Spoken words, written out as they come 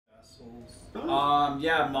Souls.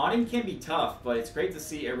 Yeah, modding can be tough, but it's great to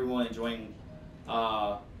see everyone enjoying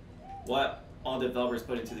what all developers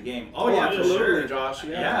put into the game. Oh yeah, for sure, Josh.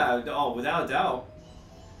 Yeah. Yeah. Oh, without a doubt.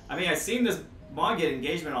 I mean, I've seen this mod get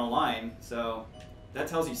engagement online, so that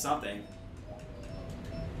tells you something.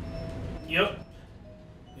 Yep.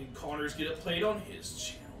 And Connor's get it played on his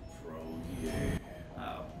channel, bro. Yeah.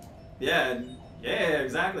 Oh. Yeah. Yeah.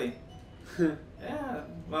 Exactly. Yeah.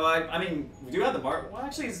 Well, I mean, we do have the Mario. Well,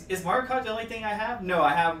 actually, is Mario Kart the only thing I have? No,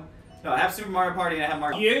 I have Super Mario Party and I have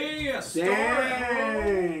Mario. Yes.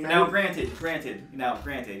 Dang. Now, granted, you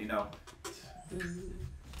know,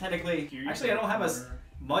 technically, actually, I don't have as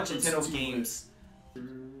much Nintendo games.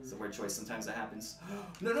 It's a weird choice. Sometimes that happens.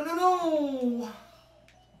 No!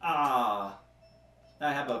 Ah,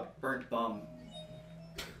 I have a burnt bum.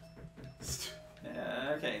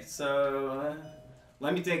 Okay, so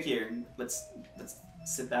let me think here. Let's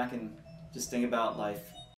sit back and just think about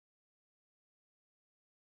life.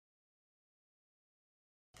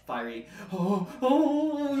 Fiery. Oh.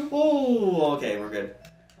 Okay, we're good.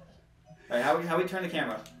 All right, how we turn the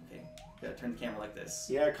camera? Okay, gotta turn the camera like this.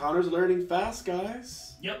 Yeah, Connor's learning fast,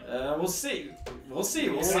 guys. Yep. We'll see. We'll see.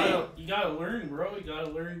 You gotta learn, bro. You gotta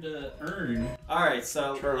learn to earn. All right,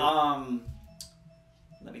 so True.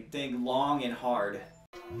 let me think long and hard.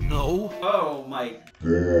 No. Oh my.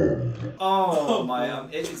 Oh my.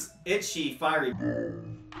 It's itchy, fiery.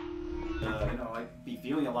 You know, I'd be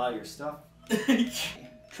feeling a lot of your stuff.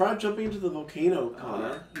 Try jumping into the volcano,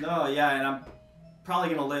 Connor. No, yeah, and I'm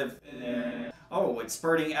probably gonna live. Oh, it's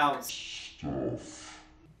spurting out stuff.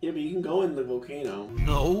 Yeah, but you can go in the volcano.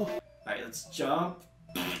 No. Alright, let's jump.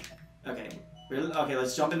 Okay. Okay,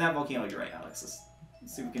 let's jump in that volcano. You're right, Alex.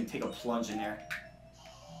 Let's see if we can take a plunge in there.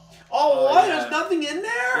 Oh, what? Yeah. There's nothing in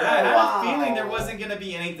there? Yeah, I had Wow. a feeling there wasn't gonna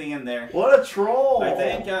be anything in there. What a troll. I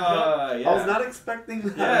think, yeah. I was not expecting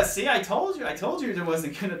that. Yeah, see, I told you there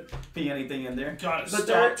wasn't gonna be anything in there. Gotta But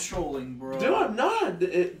stop trolling, bro. Dude, I'm not.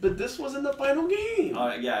 But this wasn't the final game.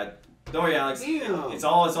 Yeah. Don't worry, Alex. Damn. It's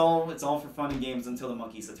all for fun and games until the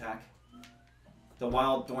monkeys attack. The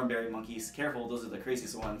wild thornberry monkeys. Careful, those are the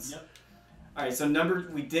craziest ones. Yep. Alright, so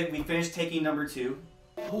we finished taking number 2.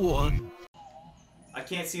 One. I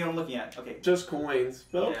can't see what I'm looking at. Okay. Just coins.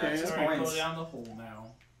 But Yeah, okay. just Alright, coins. go down the hole now.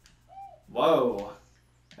 Whoa.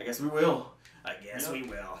 I guess we will. I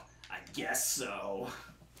guess so.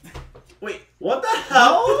 Wait, what the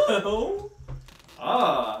hell?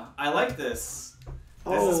 Oh, I like this.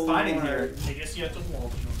 This is fine in here. I guess you have to wall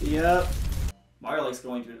jump. Yep. Mario likes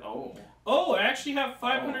going through. Oh, I actually have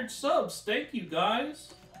 500 subs. Thank you,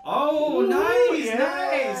 guys. Oh, Ooh, nice, yeah.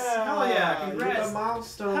 nice. Hell yeah, You congrats. got a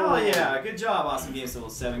milestone. Hell yeah, good job, Awesome Games Level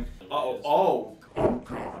 7. Oh.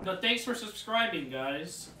 But thanks for subscribing,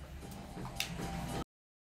 guys.